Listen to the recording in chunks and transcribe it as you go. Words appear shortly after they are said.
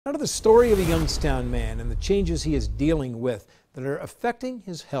Out of the story of a Youngstown man and the changes he is dealing with that are affecting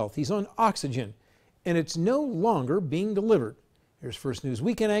his health. He's on oxygen, and it's no longer being delivered. Here's First News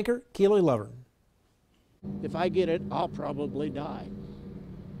Weekend anchor Keely Lovern. If I get it, I'll probably die.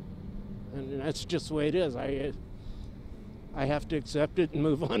 And that's just the way it is. I have to accept it and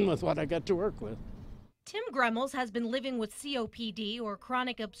move on with what I got to work with. Tim Gremmels has been living with COPD, or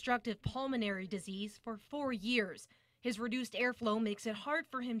chronic obstructive pulmonary disease, for 4 years. His reduced airflow makes it hard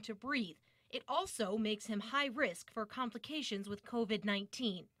for him to breathe. It also makes him high risk for complications with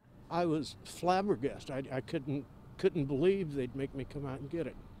COVID-19. I was flabbergasted. I couldn't believe they'd make me come out and get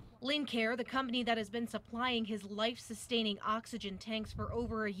it. Lincare, the company that has been supplying his life-sustaining oxygen tanks for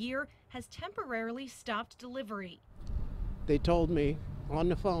over a year, has temporarily stopped delivery. They told me on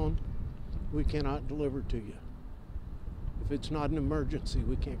the phone, we cannot deliver to you. If it's not an emergency,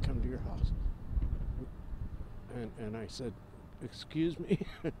 we can't come to your house. And I said, excuse me?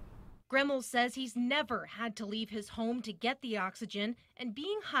 Gremmels says he's never had to leave his home to get the oxygen, and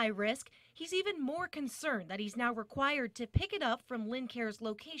being high risk, he's even more concerned that he's now required to pick it up from Lincare's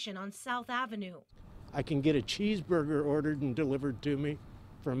location on South Avenue. I can get a cheeseburger ordered and delivered to me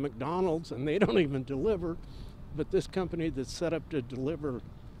from McDonald's, and they don't even deliver. But this company that's set up to deliver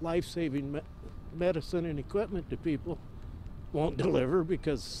life-saving medicine and equipment to people won't deliver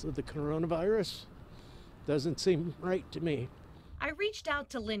because of the coronavirus. Doesn't seem right to me. I reached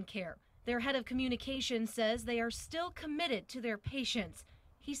out to Lincare. Their head of communications says they are still committed to their patients.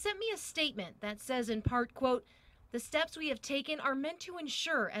 He sent me a statement that says in part, quote, "The steps we have taken are meant to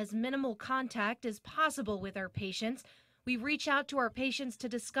ensure as minimal contact as possible with our patients. We reach out to our patients to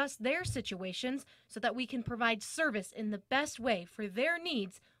discuss their situations so that we can provide service in the best way for their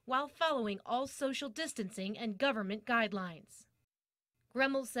needs while following all social distancing and government guidelines."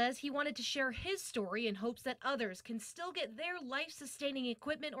 Gremmels says he wanted to share his story in hopes that others can still get their life-sustaining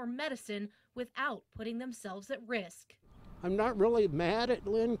equipment or medicine without putting themselves at risk. I'm not really mad at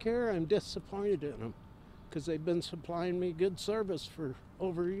Lincare. I'm disappointed in them because they've been supplying me good service for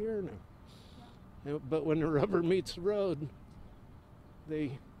over a year now. But when the rubber meets the road,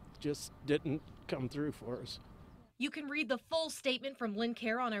 they just didn't come through for us. You can read the full statement from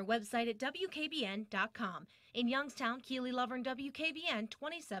Lincare on our website at WKBN.com. In Youngstown, Keely Lovern, WKBN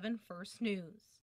 27 First News.